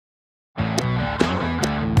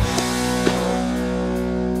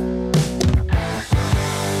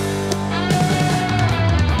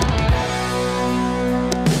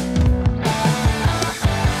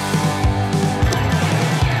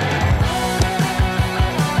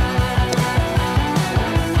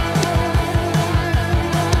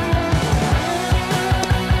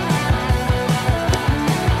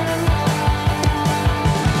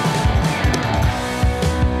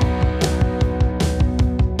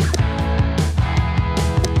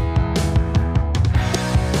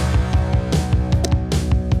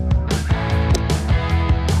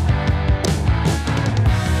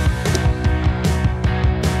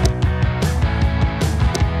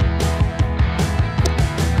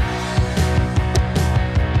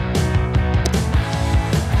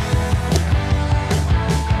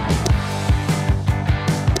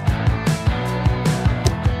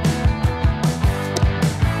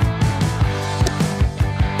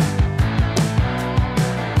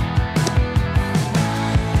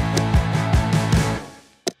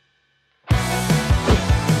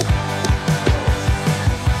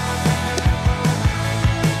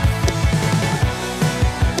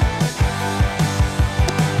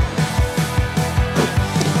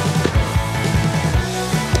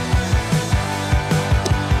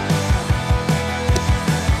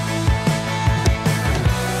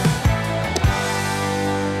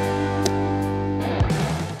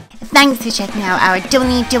Thanks for checking out our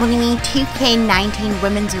WWE 2K19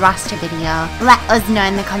 women's roster video. Let us know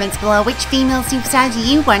in the comments below which female superstars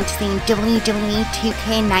you want to see in WWE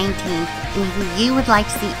 2K19 and who you would like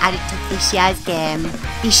to see added to this year's game.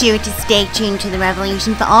 Be sure to stay tuned to the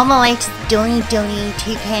RevELLEution for all the latest WWE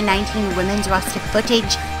 2K19 women's roster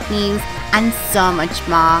footage, news and so much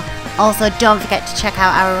more. Also, don't forget to check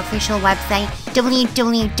out our official website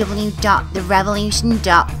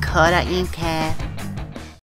www.therevolution.co.uk.